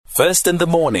First in the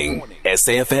morning,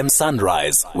 SAFM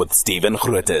Sunrise with Stephen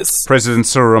Grootes. President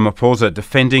Cyril Ramaphosa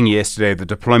defending yesterday the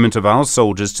deployment of our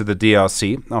soldiers to the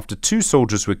DRC after 2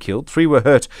 soldiers were killed, 3 were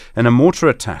hurt in a mortar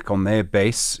attack on their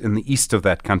base in the east of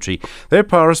that country. They're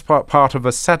part of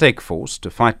a SANDF force to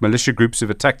fight militia groups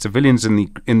who've attacked civilians in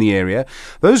the area.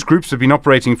 Those groups have been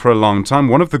operating for a long time.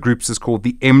 One of the groups is called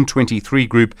the M23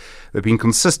 group. There have been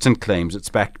consistent claims it's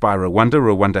backed by Rwanda.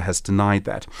 Rwanda has denied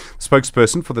that. The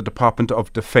spokesperson for the Department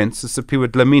of Defense is Siphiwe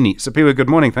Dlamini. Siphiwe, good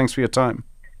morning. Thanks for your time.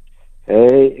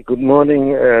 Hey, good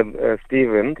morning,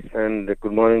 Stephen, and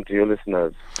good morning to your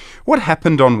listeners. What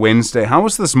happened on Wednesday? How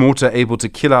was this mortar able to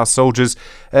kill our soldiers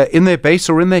in their base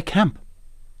or in their camp?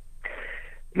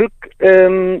 Look,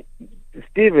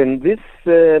 Stephen, this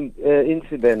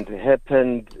incident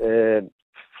happened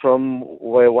from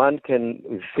where one can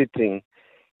be sitting.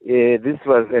 This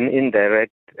was an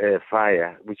indirect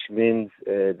fire, which means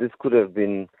this could have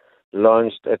been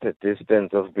launched at a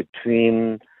distance of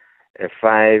between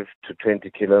 5 to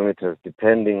 20 kilometers,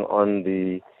 depending on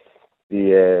the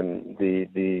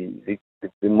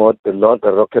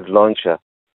rocket launcher,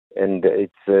 and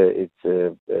whether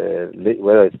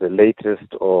it's the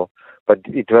latest or. But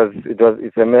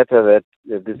it's a matter that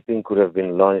this thing could have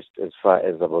been launched as far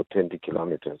as about 20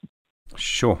 kilometers.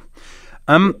 Sure.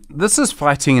 This is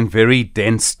fighting in very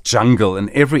dense jungle, and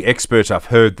every expert I've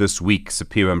heard this week,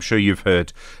 Siphiwe, I'm sure you've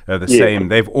heard the same.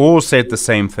 They've all said the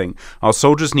same thing. Our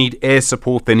soldiers need air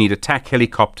support, they need attack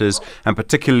helicopters, and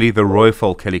particularly the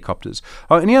Rooivalk helicopters.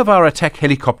 Are any of our attack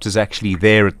helicopters actually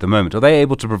there at the moment? Are they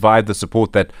able to provide the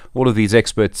support that all of these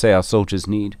experts say our soldiers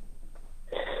need?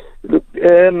 Look,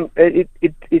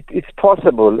 it's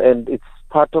possible, and it's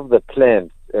part of the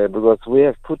plan. Because we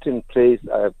have put in place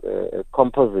a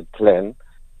composite plan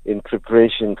in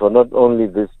preparation for not only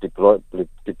this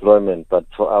deployment, but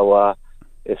for our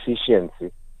efficiency.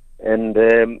 And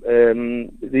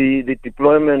the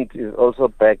deployment is also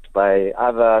backed by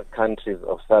other countries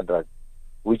of SADC,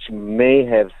 which may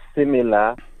have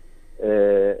similar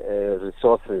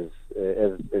resources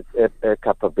as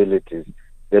capabilities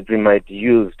that we might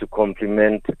use to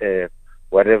complement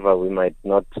whatever we might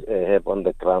not have on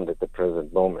the ground at the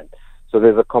present moment. So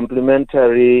there's a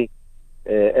complementary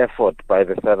effort by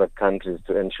the SADC countries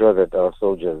to ensure that our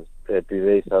soldiers, be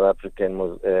they South African,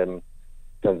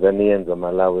 Tanzanians or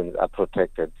Malawians, are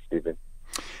protected, Stephen.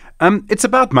 It's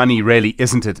about money, really,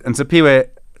 isn't it? And Siphiwe,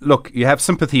 look, you have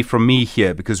sympathy from me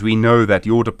here because we know that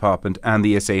your department and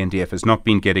the SANDF has not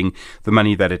been getting the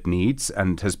money that it needs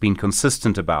and has been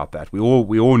consistent about that. We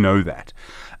all know that.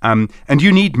 And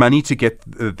you need money to get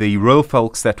the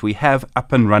Rooivalks that we have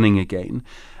up and running again.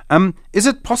 Is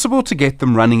it possible to get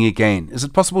them running again? Is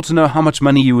it possible to know how much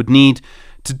money you would need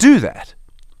to do that?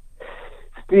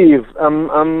 Steve,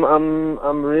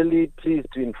 I'm really pleased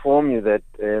to inform you that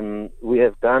we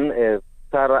have done a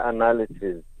thorough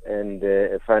analysis and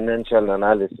a financial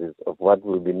analysis of what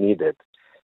will be needed,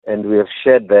 and we have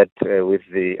shared that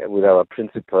with our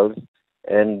principals,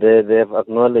 and they have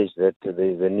acknowledged that there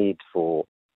is a need for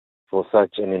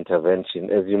such an intervention.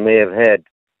 As you may have heard,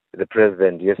 the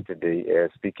president yesterday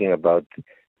speaking about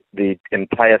the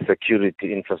entire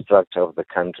security infrastructure of the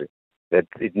country, that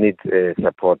it needs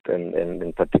support, and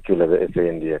in particular the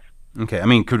SANDF. Okay, I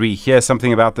mean, could we hear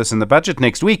something about this in the budget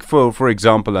next week, for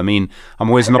example? I mean, I'm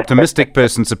always an optimistic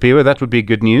person, Siphiwe. That would be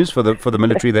good news for the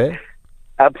military there.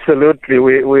 Absolutely,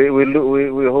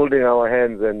 we're holding our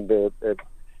hands and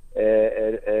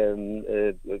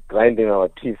grinding our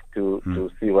teeth to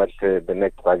see what the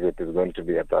next budget is going to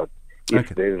be about, if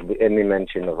there will be any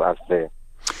mention of us there.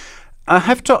 I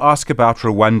have to ask about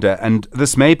Rwanda, and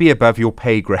this may be above your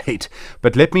pay grade,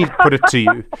 but let me put it to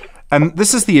you.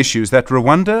 This is the issue, is that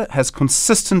Rwanda has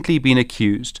consistently been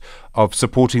accused of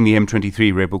supporting the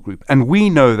M23 rebel group. And we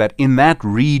know that in that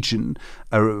region,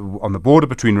 on the border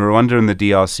between Rwanda and the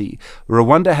DRC,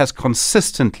 Rwanda has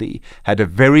consistently had a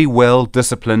very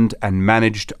well-disciplined and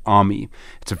managed army.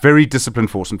 It's a very disciplined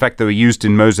force. In fact, they were used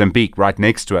in Mozambique, right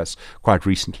next to us, quite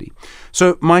recently.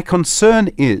 So my concern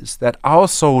is that our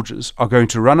soldiers are going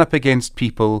to run up against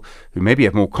people who maybe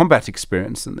have more combat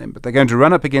experience than them, but they're going to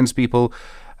run up against people,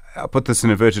 I'll put this in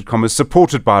inverted commas,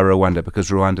 supported by Rwanda because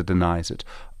Rwanda denies it.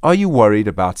 Are you worried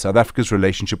about South Africa's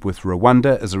relationship with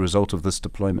Rwanda as a result of this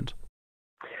deployment?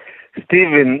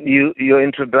 Stephen, your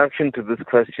introduction to this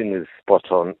question is spot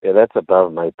on. That's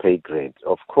above my pay grade.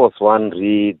 Of course, one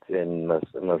reads and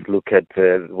must look at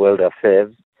world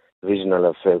affairs, regional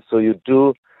affairs. So you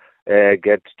do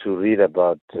get to read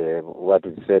about what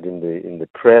is said in the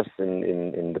press,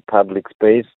 in the public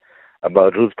space,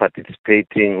 about who's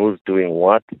participating, who's doing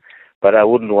what. But I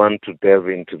wouldn't want to delve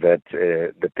into that.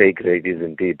 The pay grade is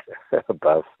indeed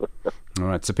above. All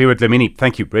right, Siphiwe Dlamini,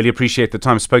 thank you. Really appreciate the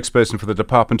time. Spokesperson for the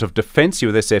Department of Defence. You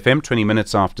with SFM, 20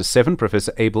 minutes after 7.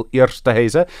 Professor Abel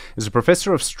Esterhuyse is a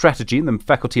Professor of Strategy in the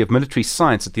Faculty of Military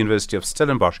Science at the University of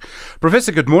Stellenbosch.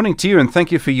 Professor, good morning to you and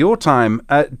thank you for your time.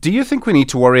 Do you think we need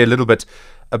to worry a little bit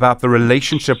about the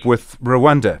relationship with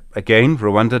Rwanda? Again,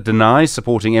 Rwanda denies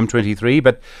supporting M23,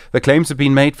 but the claims have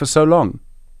been made for so long.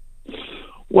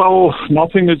 Well,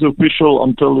 nothing is official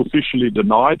until officially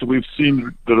denied. We've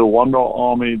seen the Rwanda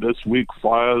army this week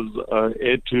fires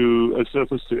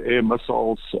surface-to-air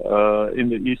missiles in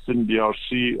the eastern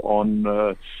DRC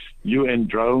on UN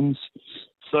drones.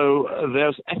 So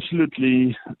there's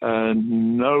absolutely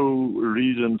no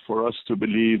reason for us to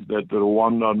believe that the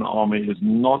Rwandan army is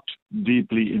not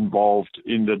deeply involved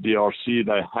in the DRC.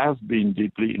 They have been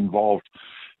deeply involved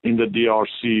in the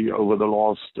DRC over the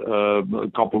last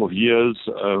couple of years,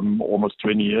 almost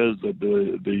 20 years that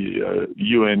the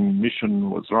UN mission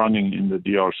was running in the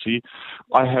DRC.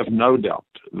 I have no doubt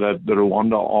that the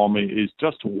Rwanda army is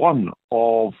just one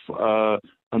of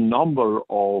a number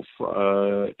of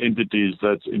entities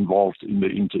that's involved in the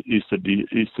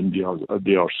eastern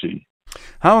DRC.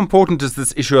 How important is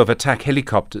this issue of attack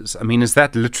helicopters? I mean, is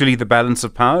that literally the balance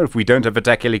of power? If we don't have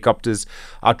attack helicopters,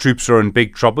 our troops are in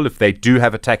big trouble. If they do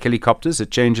have attack helicopters,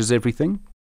 it changes everything?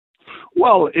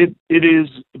 Well, it is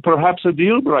perhaps a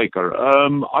deal breaker.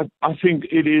 I think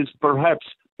it is perhaps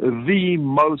the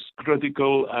most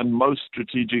critical and most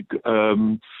strategic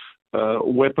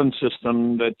weapon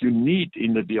system that you need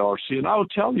in the DRC. And I'll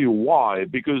tell you why,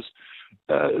 because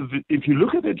if you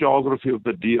look at the geography of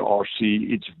the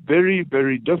DRC, it's very,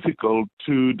 very difficult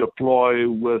to deploy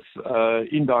with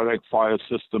indirect fire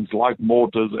systems like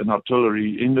mortars and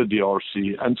artillery in the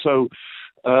DRC. And so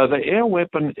the air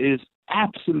weapon is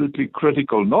absolutely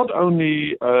critical, not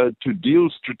only to deal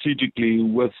strategically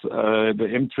with the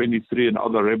M23 and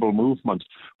other rebel movements,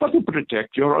 but to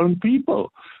protect your own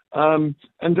people. And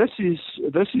this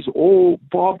is all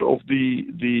part of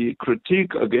the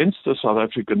critique against the South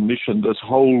African mission this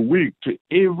whole week. To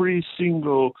every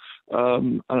single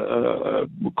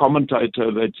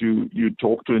commentator that you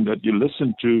talk to and that you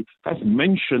listen to has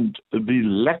mentioned the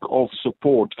lack of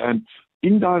support, and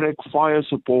indirect fire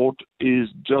support is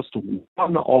just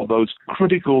one of those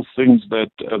critical things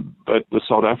that the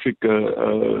South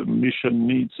Africa mission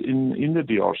needs in the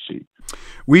DRC.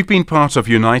 We've been part of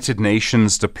United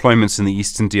Nations deployments in the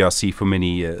Eastern DRC for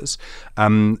many years.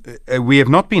 We have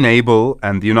not been able,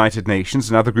 and the United Nations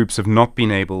and other groups have not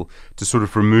been able to sort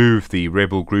of remove the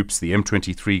rebel groups, the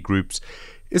M23 groups.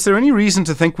 Is there any reason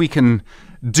to think we can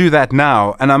do that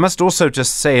now? And I must also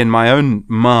just say, in my own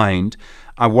mind,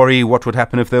 I worry what would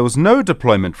happen if there was no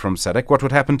deployment from SADC. What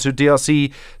would happen to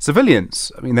DRC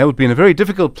civilians? I mean, they would be in a very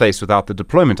difficult place without the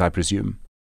deployment, I presume.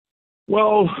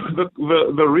 Well,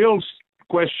 the real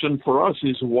question for us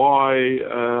is why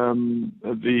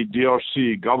the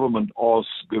DRC government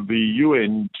asked the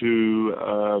UN to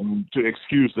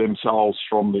excuse themselves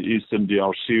from the Eastern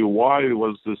DRC. Why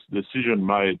was this decision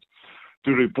made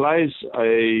to replace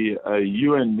a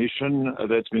UN mission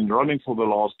that's been running for the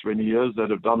last 20 years,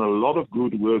 that have done a lot of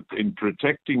good work in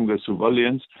protecting the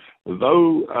civilians,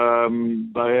 though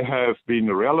they have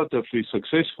been relatively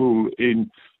successful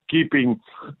in keeping,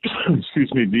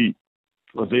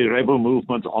 the rebel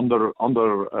movement under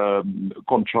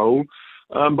control.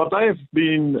 But they have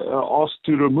been asked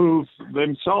to remove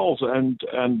themselves, and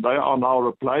they are now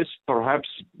replaced perhaps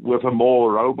with a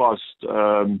more robust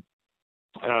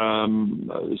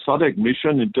SADC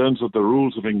mission in terms of the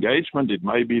rules of engagement. It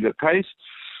may be the case,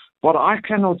 but I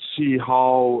cannot see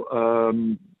how a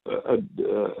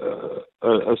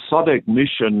SADC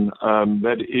mission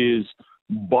that is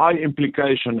by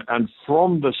implication and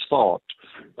from the start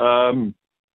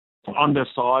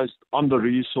undersized,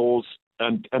 under-resourced,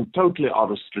 and totally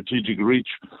out of strategic reach,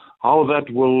 how that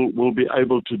will be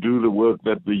able to do the work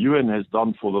that the UN has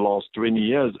done for the last 20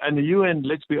 years. And the UN,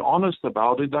 let's be honest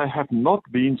about it, they have not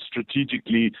been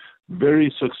strategically very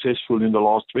successful in the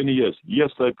last 20 years. Yes,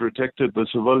 they protected the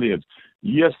civilians.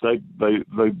 Yes, they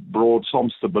brought some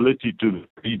stability to the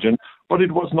region, but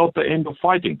it was not the end of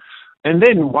fighting. And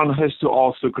then one has to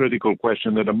ask the critical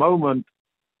question. At the moment,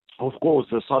 of course,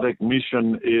 the SADC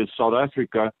mission is South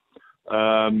Africa,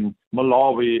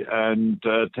 Malawi, and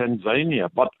Tanzania.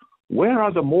 But where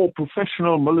are the more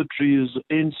professional militaries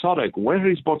in SADC? Where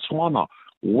is Botswana?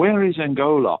 Where is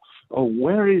Angola?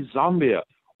 Where is Zambia?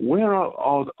 Where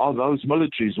are those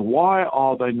militaries? Why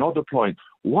are they not deploying?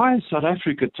 Why is South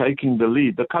Africa taking the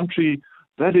lead? The country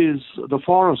that is the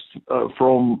farthest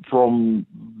from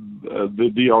the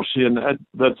DRC, and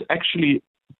that's actually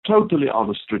totally out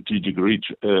of strategic reach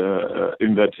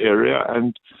in that area.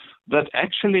 And that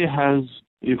actually has,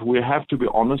 if we have to be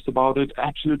honest about it,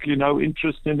 absolutely no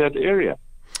interest in that area.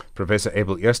 Professor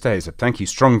Abel Esterhuyse, thank you.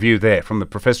 Strong view there from the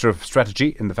Professor of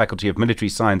Strategy in the Faculty of Military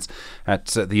Science at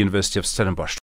the University of Stellenbosch.